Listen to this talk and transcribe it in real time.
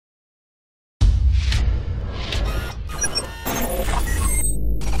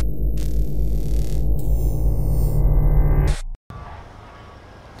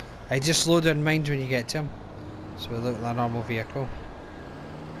I just slow down mind when you get to him. So we look like a normal vehicle.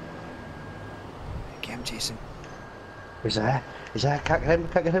 Get him, Jason. He's there. He's there. Can't get him.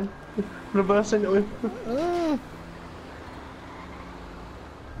 Can't get him. Reverse into him. Oh.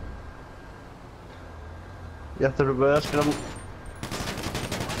 You have to reverse. Get him.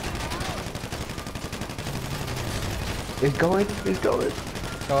 He's going. He's going.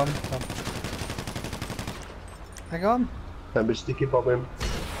 Go on. Go on. I got him. Let me sticky bomb him.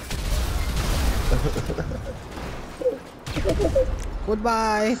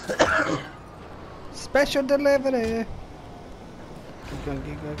 Goodbye. Special delivery. Keep going,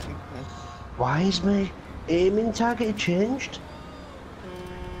 keep going, keep going. Why is my aiming target changed?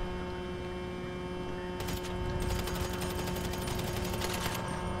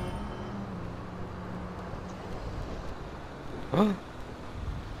 I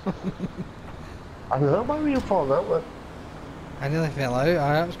don't know why were you falling out with. I nearly fell out. Oh,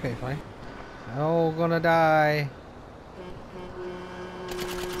 that was quite funny. Oh, gonna die.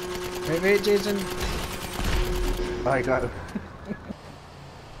 Wait, wait, Jason. I got him.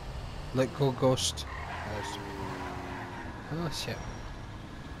 Let go, ghost. Oh shit.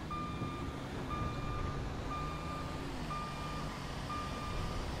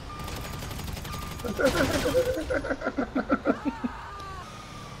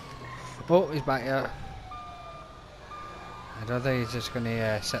 Oh, he's back here. I don't think he's just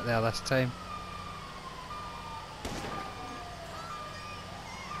gonna sit there this time.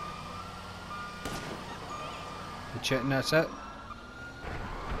 You shooting, that's it.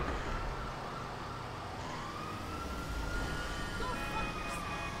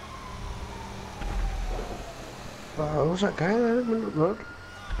 Oh, who's that guy there? Road.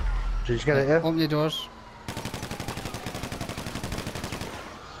 Did you get it here? Open the doors.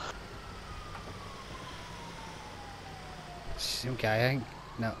 Same guy, I think.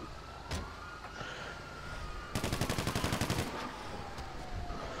 No.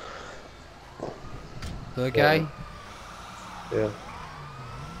 The other guy? Yeah.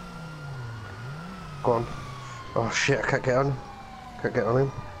 Go on. Oh shit, I can't get on. Can't get on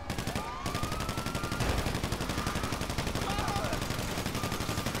him.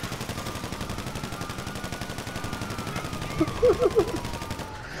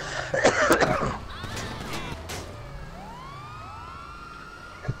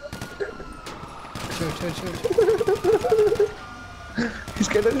 Shoot. He's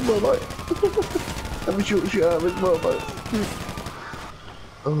getting his motorbike. Let me shoot out of his motorbike.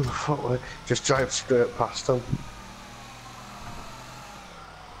 Oh the fuck, mate. Just drive straight past him.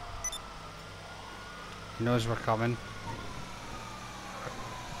 He knows we're coming.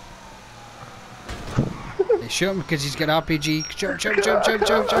 Hey, shoot him because he's got RPG. Jump.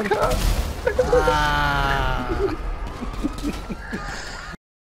 Ah.